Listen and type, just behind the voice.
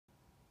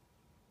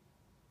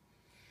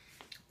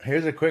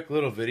Here's a quick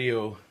little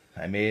video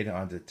I made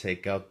on to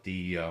take out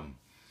the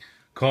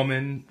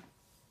Coleman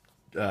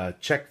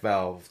check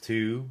valve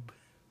tube,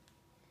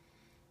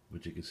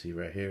 which you can see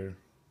right here.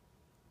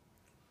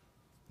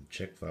 The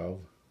check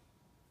valve.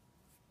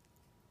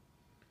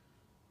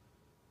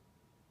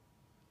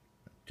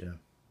 Yeah.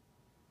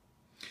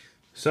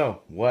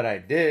 So what I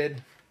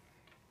did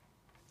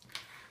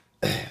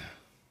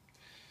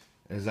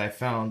is I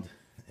found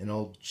an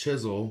old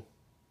chisel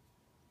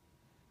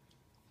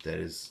that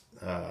is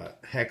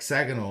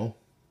hexagonal,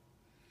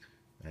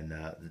 and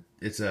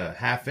it's a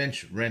 1/2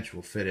 inch wrench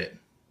will fit it.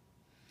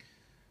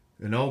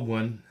 An old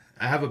one.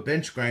 I have a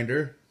bench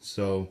grinder,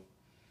 so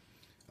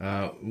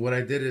what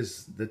I did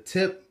is the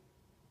tip,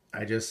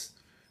 I just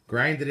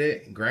grinded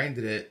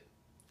it,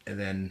 and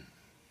then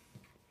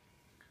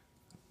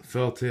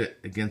felt it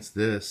against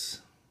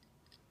this,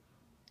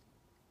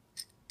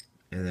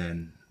 and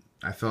then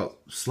I felt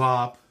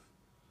slop,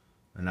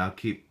 and I'll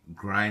keep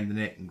grinding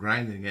it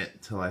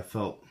until I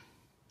felt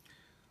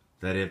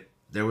that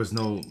there was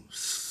no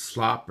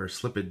slop or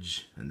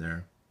slippage in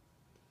there.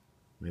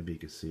 Maybe you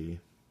can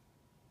see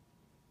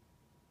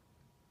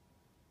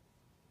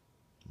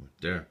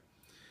right there.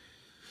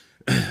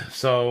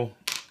 So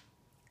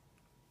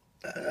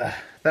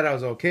thought I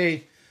was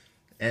okay,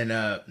 and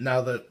now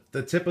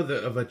the tip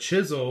of a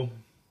chisel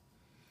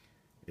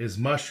is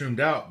mushroomed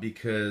out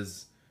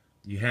because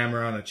you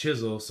hammer on a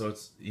chisel, so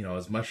it's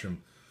it's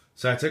mushroom.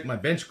 So I took my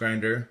bench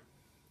grinder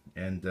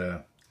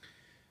and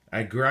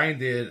I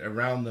grinded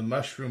around the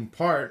mushroom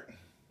part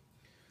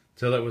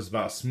till it was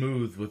about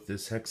smooth with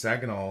this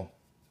hexagonal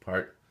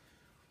part.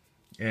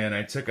 And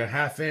I took a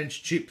 1/2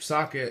 inch cheap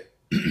socket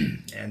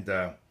and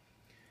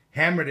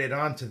hammered it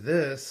onto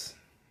this.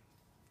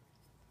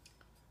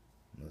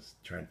 Let's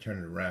try and turn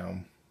it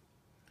around.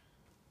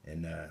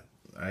 And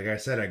like I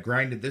said, I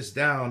grinded this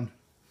down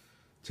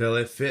till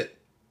it fit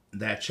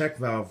that check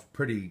valve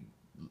pretty,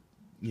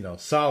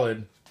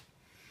 solid.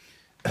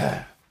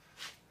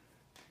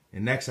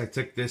 And next I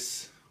took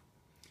this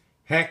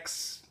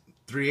hex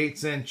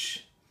 3/8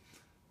 inch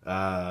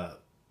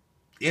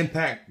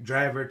impact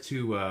driver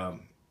to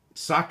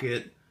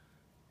socket,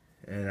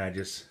 and I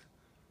just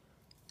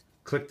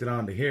clicked it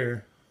onto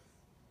here.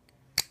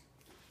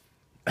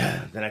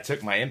 Then I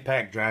took my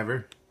impact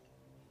driver,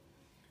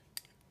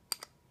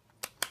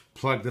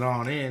 plugged it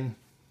on in,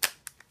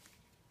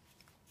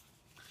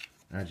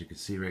 as you can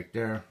see right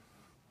there.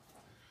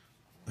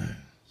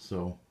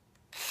 So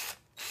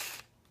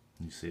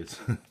you see it's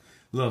a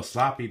little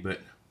sloppy, but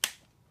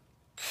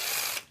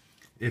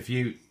if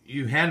you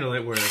handle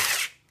it where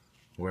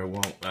it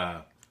won't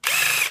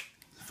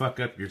fuck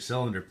up your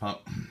cylinder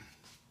pump.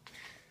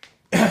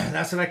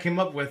 That's what I came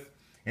up with,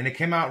 and it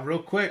came out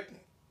real quick.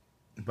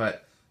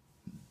 But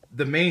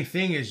the main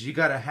thing is you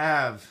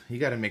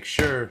gotta make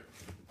sure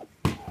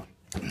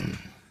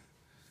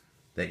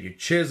that your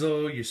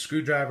chisel, your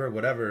screwdriver,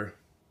 whatever,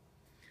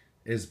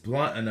 is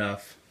blunt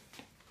enough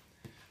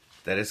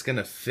that it's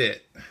gonna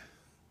fit,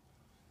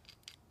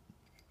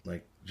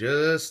 like,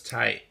 just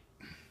tight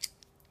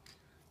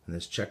in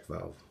this check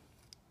valve,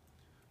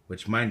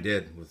 which mine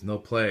did with no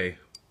play.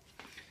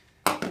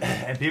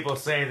 And people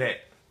say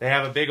that they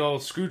have a big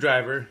old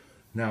screwdriver.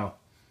 Now,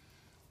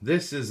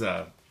 this is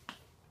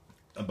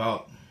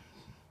about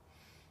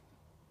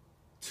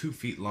 2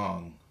 feet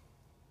long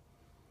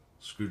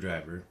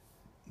screwdriver,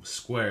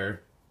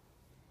 square.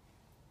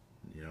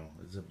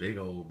 It's a big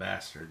old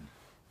bastard.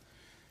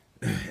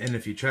 And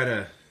if you try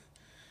to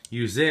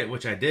use it,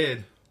 which I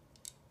did,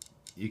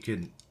 you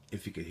can,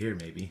 if you could hear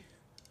maybe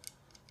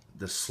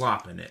the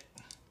slop in it.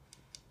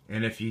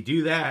 And if you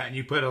do that and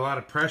you put a lot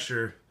of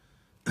pressure,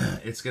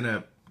 it's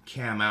gonna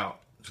cam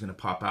out. It's gonna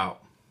pop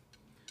out.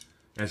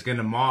 And it's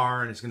gonna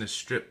mar, and it's gonna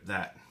strip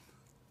that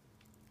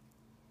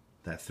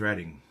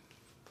threading.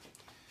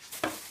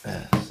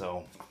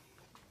 So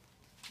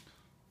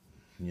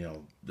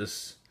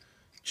this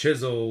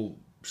chisel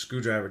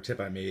screwdriver tip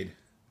I made,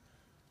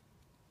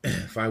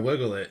 if I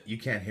wiggle it, you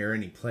can't hear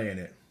any play in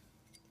it.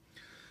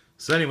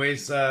 So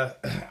anyways,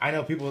 I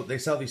know people, they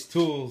sell these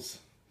tools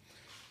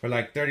for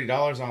like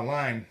 $30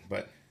 online,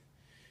 but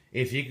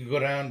if you could go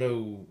down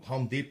to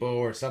Home Depot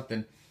or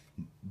something,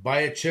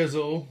 buy a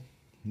chisel,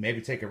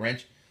 maybe take a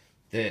wrench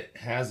that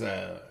has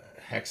a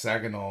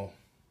hexagonal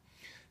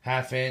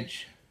 1/2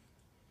 inch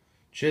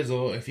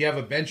chisel. If you have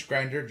a bench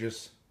grinder,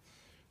 just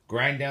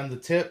grind down the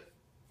tip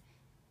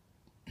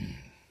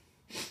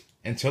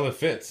until it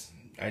fits.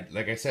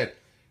 Like I said,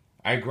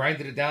 I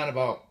grinded it down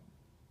about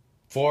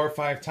 4 or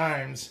 5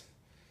 times,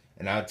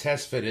 and I would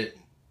test fit it,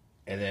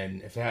 and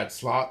then if it had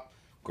slop,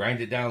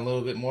 grind it down a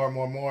little bit more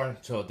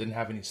until it didn't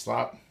have any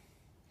slop.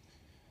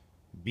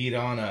 Beat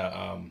on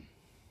a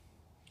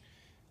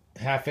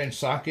 1/2 inch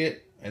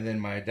socket, and then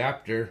my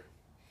adapter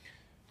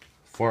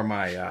for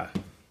my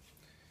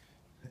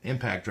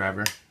impact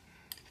driver.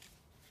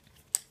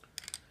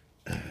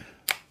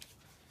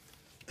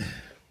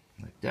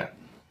 Like that.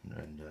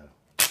 And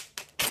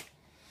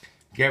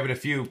gave it a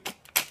few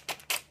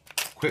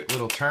quick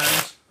little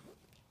turns,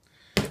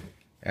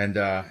 and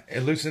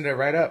it loosened it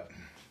right up.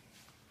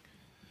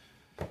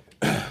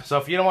 So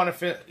if you don't want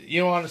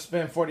to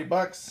spend 40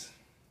 bucks,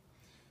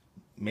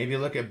 maybe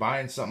look at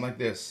buying something like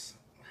this.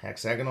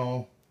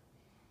 Hexagonal.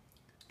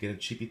 Get a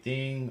cheapy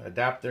thing,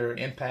 adapter,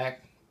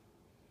 impact.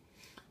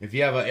 If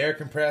you have an air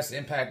compressed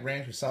impact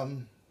wrench or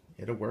something,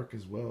 it'll work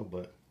as well.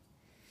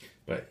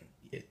 But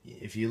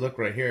if you look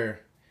right here,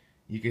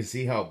 you can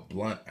see how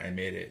blunt I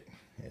made it.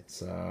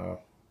 It's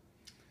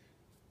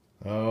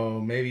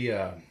maybe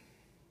an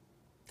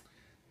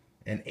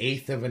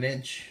 1/8 of an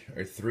inch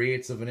or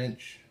 3/8 of an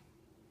inch.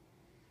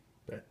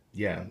 But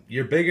yeah,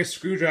 your biggest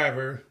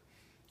screwdriver,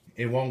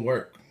 it won't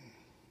work.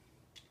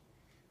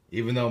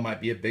 Even though it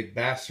might be a big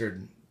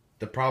bastard,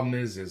 the problem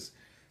is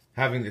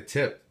having the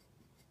tip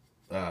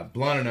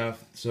blunt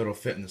enough so it'll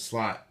fit in the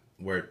slot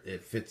where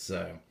it fits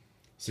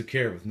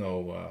secure with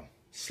no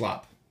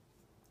slop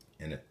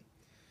in it.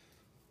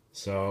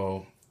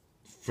 So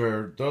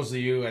for those of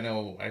you, I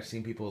know I've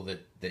seen people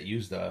that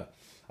used a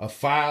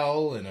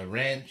file and a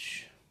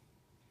wrench.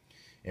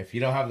 If you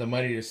don't have the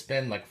money to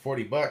spend like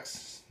 40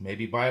 bucks,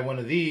 maybe buy one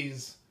of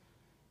these.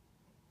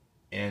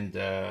 And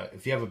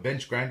if you have a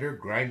bench grinder,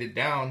 grind it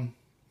down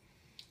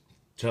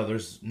till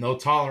there's no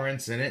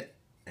tolerance in it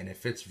and it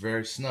fits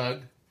very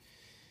snug.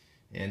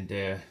 And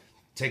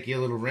take you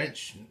a little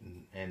wrench,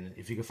 and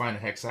if you can find a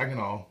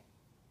hexagonal,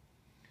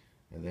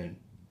 and then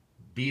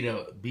beat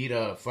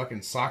a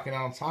fucking socket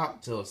on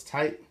top till it's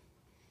tight.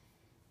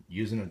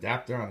 Use an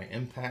adapter on an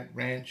impact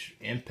wrench,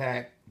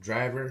 impact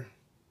driver,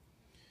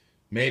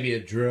 maybe a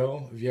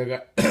drill if you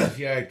got if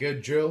you got a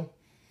good drill,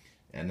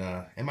 and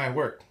it might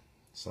work.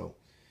 So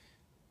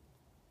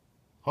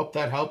hope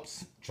that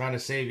helps. Trying to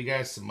save you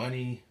guys some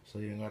money so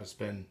you don't got to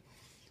spend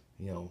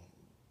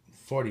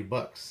 40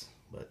 bucks,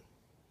 but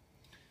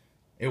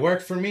it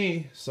worked for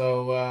me.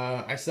 So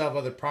I still have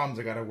other problems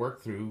I got to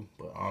work through,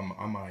 but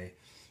on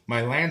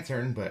my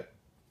lantern, but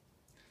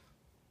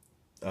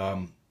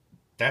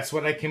that's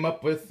what I came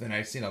up with. And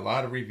I've seen a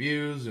lot of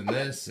reviews and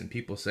this, and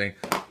people saying,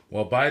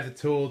 well, buy the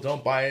tool,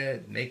 don't buy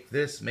it, make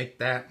this, make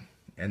that.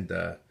 And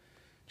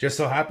just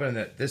so happened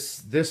that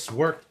this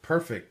worked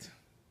perfect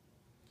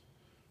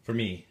for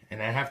me,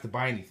 and I didn't have to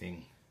buy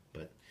anything.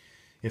 But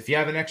if you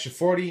have an extra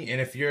 40, and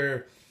if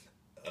you're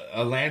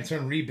a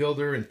lantern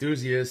rebuilder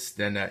enthusiast,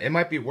 then it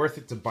might be worth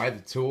it to buy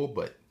the tool.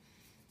 But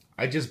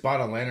I just bought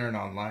a lantern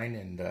online,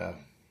 and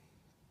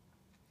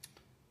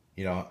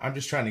I'm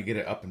just trying to get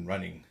it up and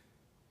running.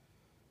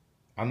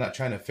 I'm not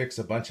trying to fix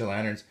a bunch of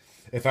lanterns.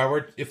 If I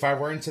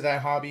were into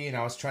that hobby and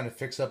I was trying to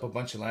fix up a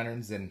bunch of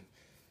lanterns, then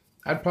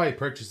I'd probably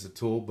purchase a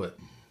tool. But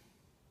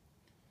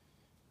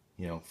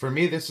for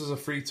me, this is a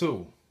free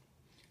tool,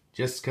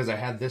 just because I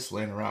had this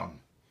laying around.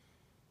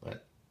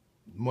 But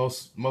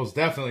most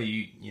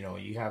definitely,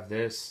 you have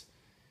this,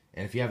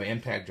 and if you have an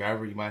impact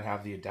driver, you might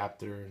have the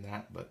adapter and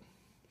that. But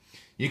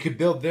you could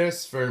build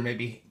this for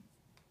maybe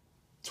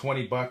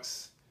 20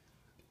 bucks.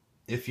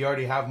 If you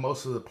already have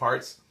most of the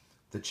parts,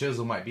 the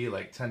chisel might be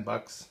like 10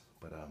 bucks.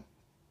 But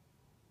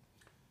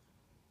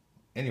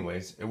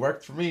anyways, it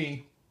worked for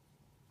me.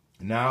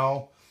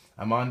 Now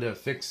I'm on to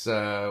fix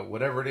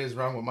whatever it is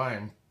wrong with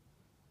mine,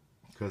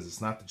 because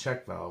it's not the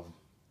check valve,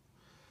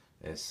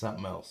 it's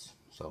something else.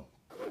 So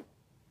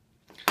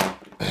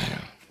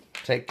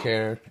take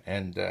care,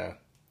 and let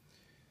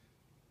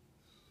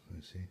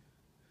me see,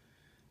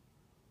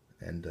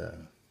 and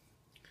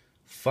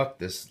fuck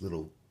this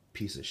little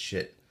piece of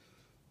shit.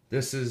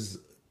 This is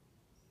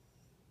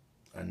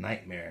a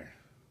nightmare.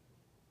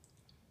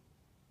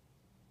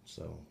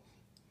 So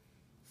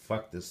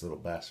fuck this little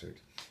bastard.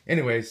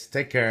 Anyways,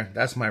 take care.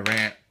 That's my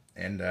rant.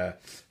 And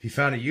if you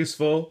found it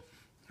useful,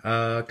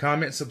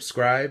 comment,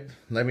 subscribe,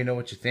 let me know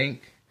what you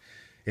think.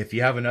 If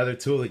you have another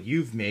tool that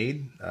you've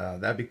made,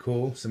 that'd be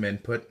cool, some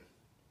input.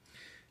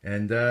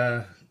 And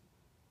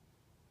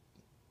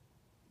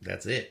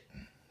that's it.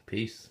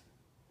 Peace.